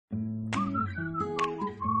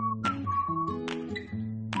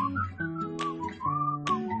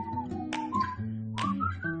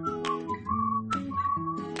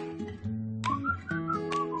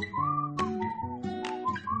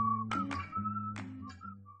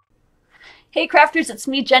Hey crafters, it's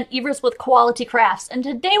me, Jen Evers with Quality Crafts, and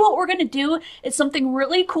today what we're going to do is something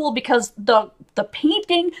really cool because the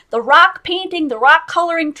painting, the rock painting, the rock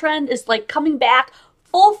coloring trend is like coming back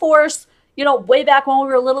full force. You know, way back when we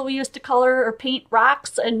were little, we used to color or paint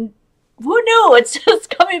rocks, and who knew? It's just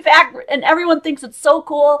coming back, and everyone thinks it's so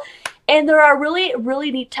cool. And there are really,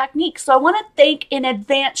 really neat techniques. So I want to thank in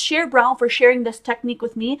advance Cher Brown for sharing this technique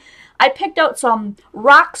with me. I picked out some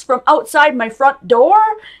rocks from outside my front door,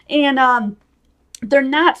 and they're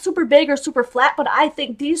not super big or super flat, but I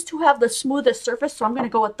think these two have the smoothest surface, so I'm going to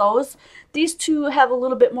go with those. These two have a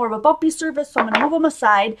little bit more of a bumpy surface, so I'm going to move them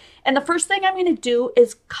aside. And the first thing I'm going to do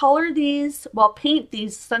is color these, well, paint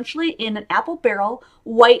these essentially in an apple barrel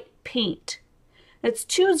white paint. It's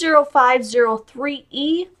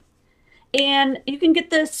 20503E. And you can get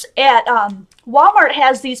this at Walmart.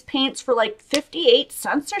 Has these paints for like 58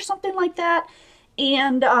 cents or something like that.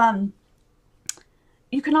 And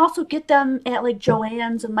you can also get them at like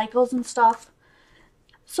Joann's and Michael's and stuff.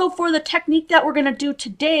 So for the technique that we're going to do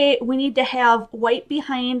today, we need to have white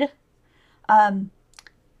behind the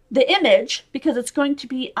image because it's going to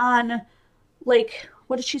be on, like,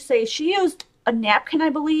 what did she say? She used a napkin, I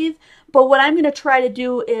believe. But what I'm going to try to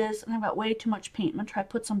do is, and I've got way too much paint. I'm going to try to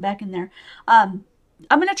put some back in there. I'm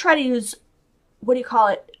going to try to use, what do you call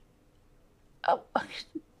it?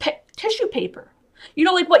 Tissue paper. You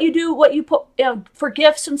know, like what you do, what you put for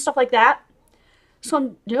gifts and stuff like that.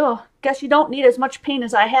 So, guess you don't need as much paint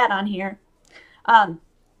as I had on here.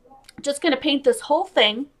 Just going to paint this whole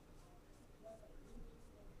thing.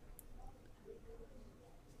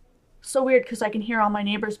 So weird because I can hear all my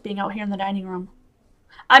neighbors being out here in the dining room.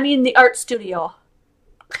 I mean the art studio.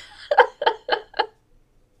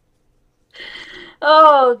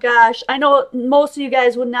 Oh gosh, I know most of you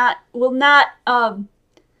guys will not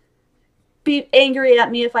be angry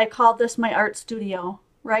at me if I call this my art studio,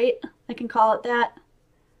 right? I can call it that.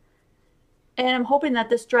 And I'm hoping that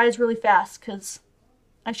this dries really fast because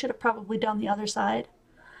I should have probably done the other side.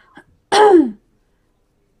 I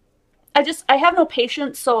have no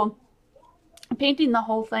patience, so I'm painting the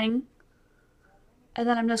whole thing. And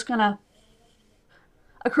then I'm just gonna,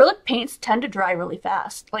 acrylic paints tend to dry really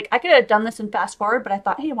fast. Like, I could have done this in fast forward, but I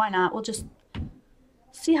thought, hey, why not? We'll just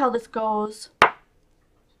see how this goes.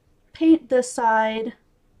 Paint this side.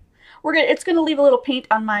 It's gonna leave a little paint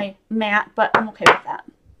on my mat, but I'm okay with that.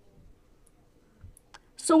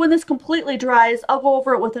 So when this completely dries, I'll go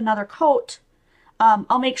over it with another coat.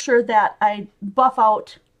 I'll make sure that I buff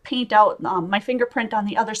out, paint out my fingerprint on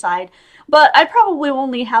the other side. But I probably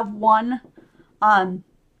only have one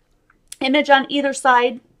image on either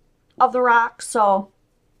side of the rock, so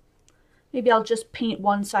maybe I'll just paint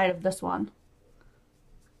one side of this one.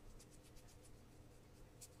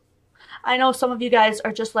 I know some of you guys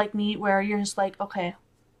are just like me, where you're just like, okay,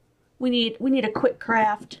 we need a quick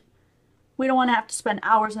craft. We don't want to have to spend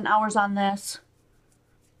hours and hours on this.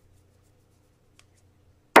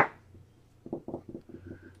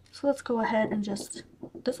 So let's go ahead and just,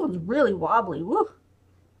 this one's really wobbly. Woo.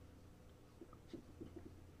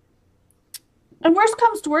 And worst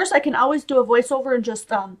comes to worst, I can always do a voiceover and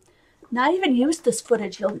just not even use this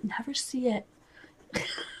footage. You'll never see it.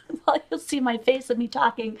 Well, you'll see my face of me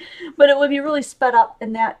talking, but it would be really sped up,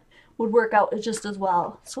 and that would work out just as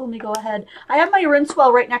well. So let me go ahead. I have my rinse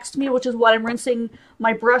well right next to me, which is what I'm rinsing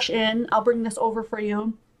my brush in. I'll bring this over for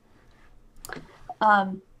you.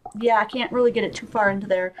 Yeah, I can't really get it too far into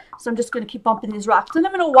there, so I'm just going to keep bumping these rocks. And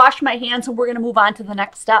I'm going to wash my hands, and we're going to move on to the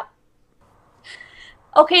next step.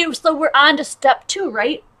 Okay, so we're on to step 2,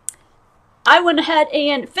 right? I went ahead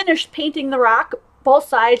and finished painting the rock, both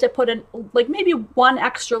sides. I put in like maybe one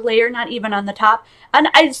extra layer, not even on the top. And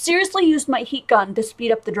I seriously used my heat gun to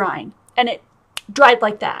speed up the drying. And it dried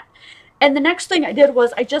like that. And the next thing I did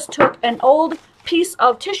was I just took an old piece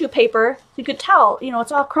of tissue paper. You could tell, you know,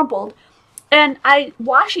 it's all crumpled. And I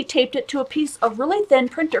washi taped it to a piece of really thin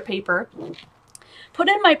printer paper. Put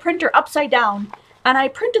in my printer upside down. And I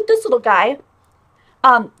printed this little guy.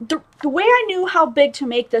 The way I knew how big to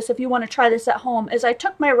make this, if you want to try this at home, is I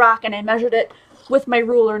took my rock and I measured it with my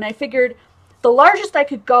ruler, and I figured the largest I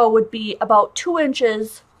could go would be about 2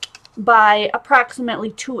 inches by approximately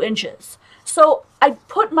 2 inches. So I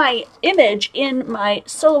put my image in my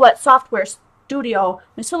Silhouette Studio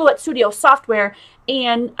software,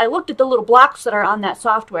 and I looked at the little blocks that are on that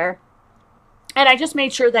software, and I just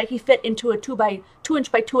made sure that he fit into a 2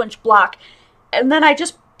 inch by 2 inch block, and then I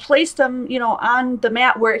just placed them, you know, on the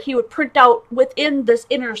mat where he would print out within this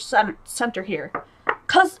inner center here.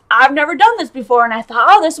 Because I've never done this before, and I thought,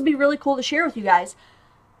 oh, this would be really cool to share with you guys.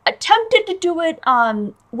 attempted to do it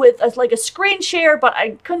with like a screen share, but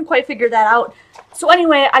I couldn't quite figure that out. So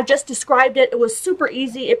anyway, I just described it. It was super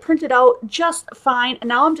easy. It printed out just fine. And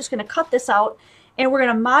now I'm just going to cut this out and we're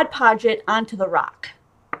going to Mod Podge it onto the rock.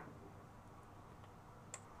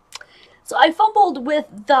 So I fumbled with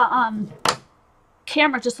the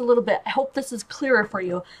camera just a little bit. I hope this is clearer for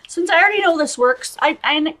you. Since I already know this works,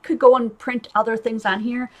 I could go and print other things on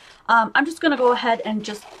here. I'm just going to go ahead and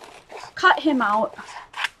just cut him out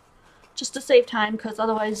just to save time, because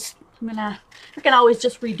otherwise I can always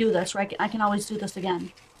just redo this, right? I can always do this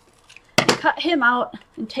again. Cut him out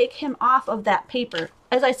and take him off of that paper.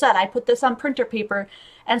 As I said, I put this on printer paper,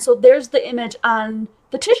 and so there's the image on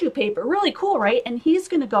the tissue paper. Really cool, right? And he's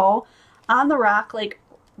going to go on the rock, like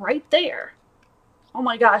right there. Oh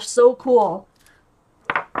my gosh, so cool.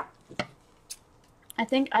 I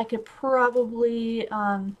think I could probably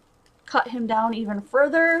cut him down even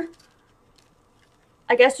further.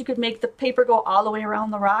 I guess you could make the paper go all the way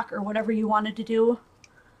around the rock or whatever you wanted to do.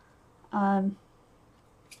 I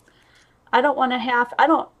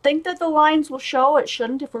don't think that the lines will show. It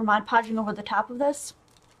shouldn't if we're Mod Podging over the top of this.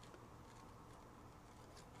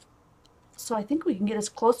 So I think we can get as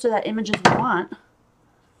close to that image as we want.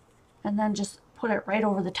 And then just put it right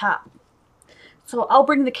over the top. So I'll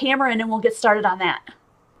bring the camera in and we'll get started on that.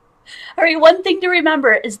 All right, one thing to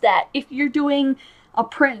remember is that if you're doing a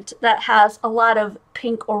print that has a lot of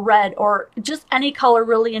pink or red or just any color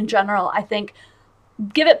really in general, I think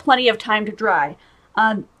give it plenty of time to dry.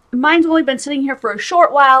 Mine's only been sitting here for a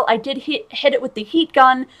short while. I did hit it with the heat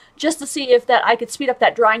gun just to see if I could speed up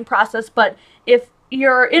that drying process, but if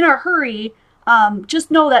you're in a hurry,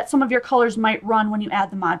 just know that some of your colors might run when you add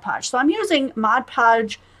the Mod Podge. So I'm using Mod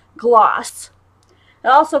Podge Gloss. It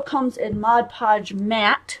also comes in Mod Podge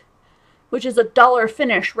Matte, which is a duller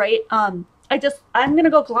finish, right? I'm going to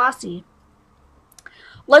go glossy.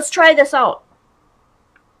 Let's try this out.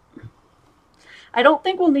 I don't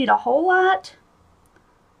think we'll need a whole lot.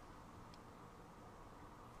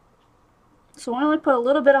 So I only put a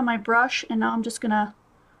little bit on my brush, and now I'm just going to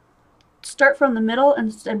start from the middle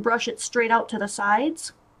and brush it straight out to the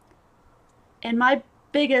sides. And my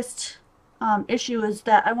biggest issue is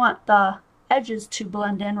that I want the edges to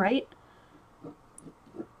blend in, right?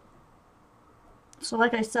 So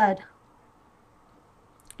like I said,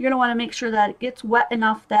 you're going to want to make sure that it gets wet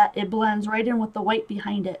enough that it blends right in with the white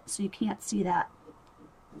behind it, so you can't see that.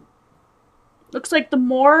 Looks like the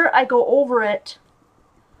more I go over it,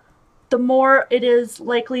 the more it is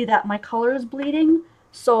likely that my color is bleeding.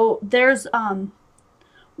 So there's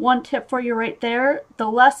one tip for you right there. The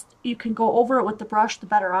less you can go over it with the brush, the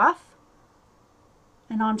better off.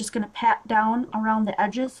 And now I'm just going to pat down around the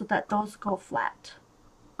edges so that those go flat.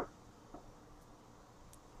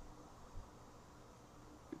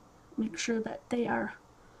 Make sure that they are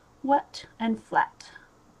wet and flat.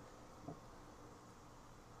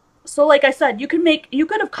 So like I said, I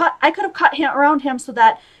could have cut him around him so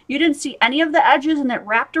that you didn't see any of the edges and it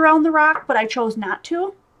wrapped around the rock, but I chose not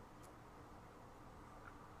to.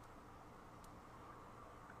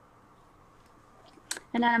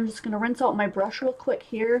 And then I'm just going to rinse out my brush real quick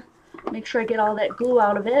here. Make sure I get all that glue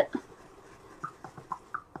out of it,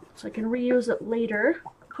 so I can reuse it later.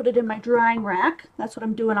 Put it in my drying rack. That's what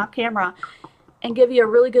I'm doing off camera. And give you a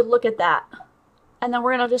really good look at that. And then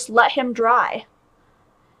we're going to just let him dry.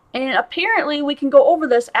 And apparently we can go over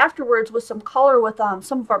this afterwards with some color with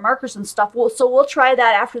some of our markers and stuff. So we'll try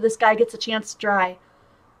that after this guy gets a chance to dry.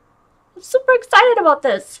 I'm super excited about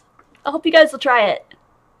this. I hope you guys will try it.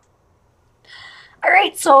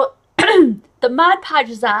 Alright, so the Mod Podge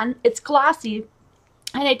is on. It's glossy.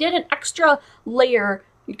 And I did an extra layer.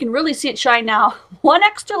 You can really see it shine now. One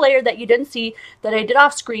extra layer that you didn't see that I did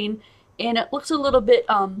off screen. And it looks a little bit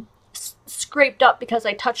scraped up because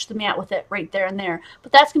I touched the mat with it right there and there.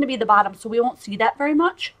 But that's going to be the bottom, so we won't see that very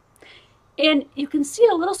much. And you can see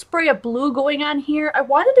a little spray of blue going on here. I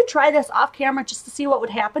wanted to try this off camera just to see what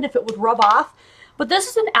would happen if it would rub off. But this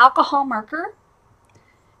is an alcohol marker.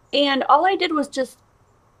 And all I did was just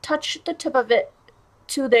touch the tip of it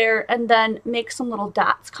to there and then make some little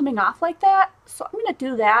dots coming off like that. So I'm going to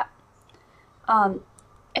do that and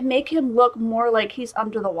make him look more like he's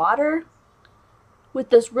under the water with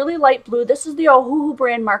this really light blue. This is the OHUHU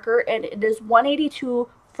brand marker, and it is 182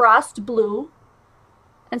 Frost Blue.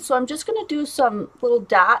 And so I'm just going to do some little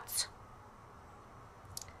dots.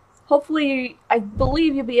 Hopefully, I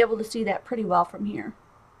believe you'll be able to see that pretty well from here.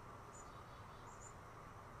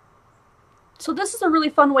 So this is a really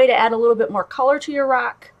fun way to add a little bit more color to your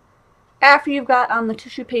rock after you've got on the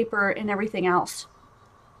tissue paper and everything else.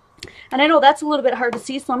 And I know that's a little bit hard to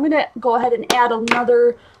see, so I'm going to go ahead and add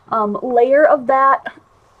another layer of that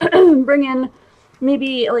bring in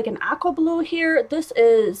maybe like an aqua blue here. This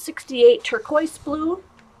is 68 turquoise blue.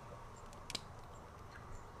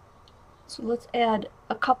 So let's add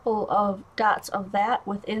a couple of dots of that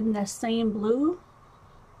within the same blue.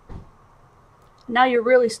 Now you're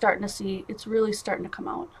really starting to see, it's really starting to come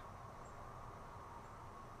out.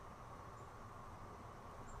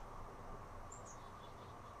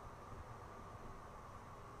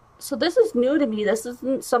 So this is new to me. This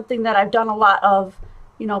isn't something that I've done a lot of,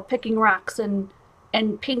 you know, picking rocks and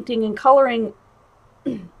painting and coloring.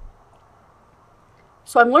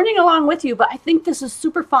 So I'm learning along with you, but I think this is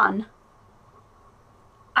super fun.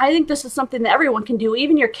 I think this is something that everyone can do,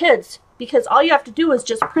 even your kids, because all you have to do is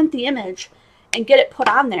just print the image and get it put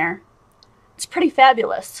on there. It's pretty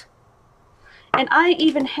fabulous. And I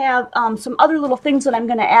even have some other little things that I'm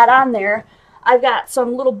going to add on there. I've got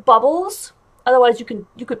some little bubbles. Otherwise, you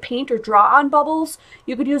could paint or draw on bubbles.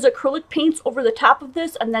 You could use acrylic paints over the top of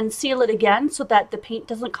this and then seal it again so that the paint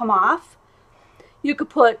doesn't come off. You could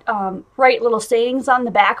put write little sayings on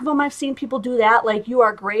the back of them. I've seen people do that, like "you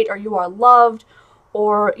are great" or "you are loved,"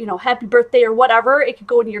 or, you know, "happy birthday" or whatever. It could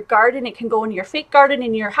go in your garden. It can go in your fake garden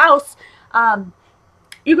in your house.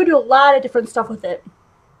 You could do a lot of different stuff with it.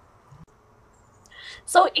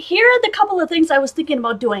 So here are the couple of things I was thinking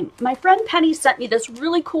about doing. My friend Penny sent me this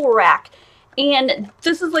really cool rack. And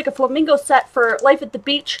this is like a flamingo set for Life at the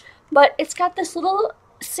Beach, but it's got this little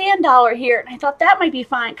sand dollar here, and I thought that might be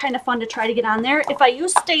fun, kind of fun to try to get on there. If I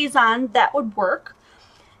use stays on, that would work.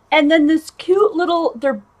 And then this cute little,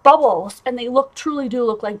 they're bubbles, and they truly do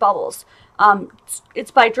look like bubbles.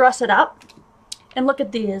 It's by Dress It Up. And look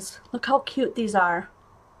at these. Look how cute these are.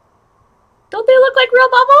 Don't they look like real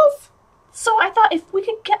bubbles? So I thought if we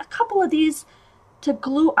could get a couple of these to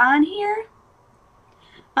glue on here,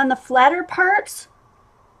 on the flatter parts,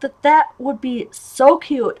 that would be so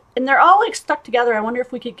cute. And they're all like stuck together. I wonder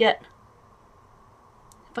if I could get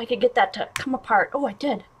that to come apart. Oh, I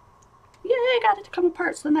did. Yeah, I got it to come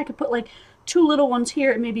apart. So then I could put like two little ones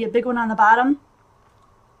here and maybe a big one on the bottom.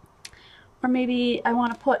 Or maybe I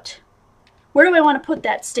want to put, where do I want to put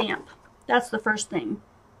that stamp? That's the first thing.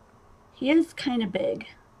 He is kind of big.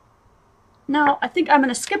 No, I think I'm going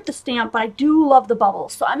to skip the stamp, but I do love the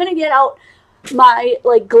bubbles. So I'm going to get out my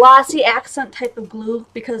like glossy accent type of glue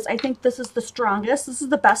because I think this is the strongest. This is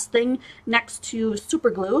the best thing next to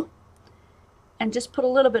super glue. And just put a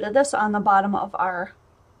little bit of this on the bottom of our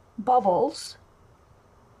bubbles.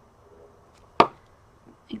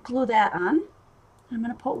 And glue that on. I'm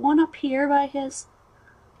going to put one up here by his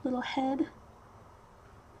little head.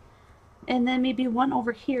 And then maybe one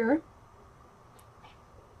over here.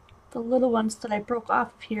 The little ones that I broke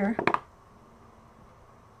off here.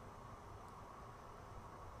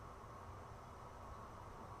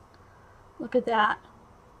 Look at that.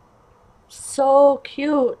 So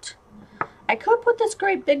cute. I could put this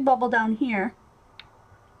great big bubble down here.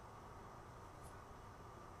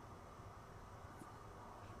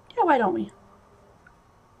 Yeah, why don't we?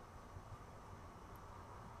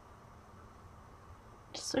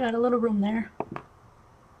 Just got a little room there.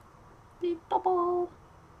 Big bubble.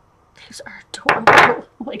 These are adorable.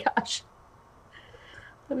 Oh my gosh.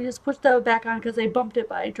 Let me just push that back on because I bumped it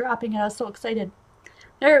by dropping it. I was so excited.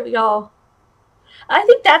 There we go. I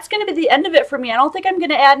think that's going to be the end of it for me. I don't think I'm going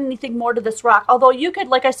to add anything more to this rock. Although you could,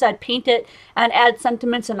 like I said, paint it and add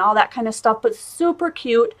sentiments and all that kind of stuff. But super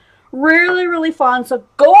cute. Really, really fun. So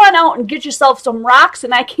go on out and get yourself some rocks.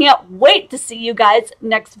 And I can't wait to see you guys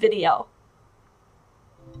next video.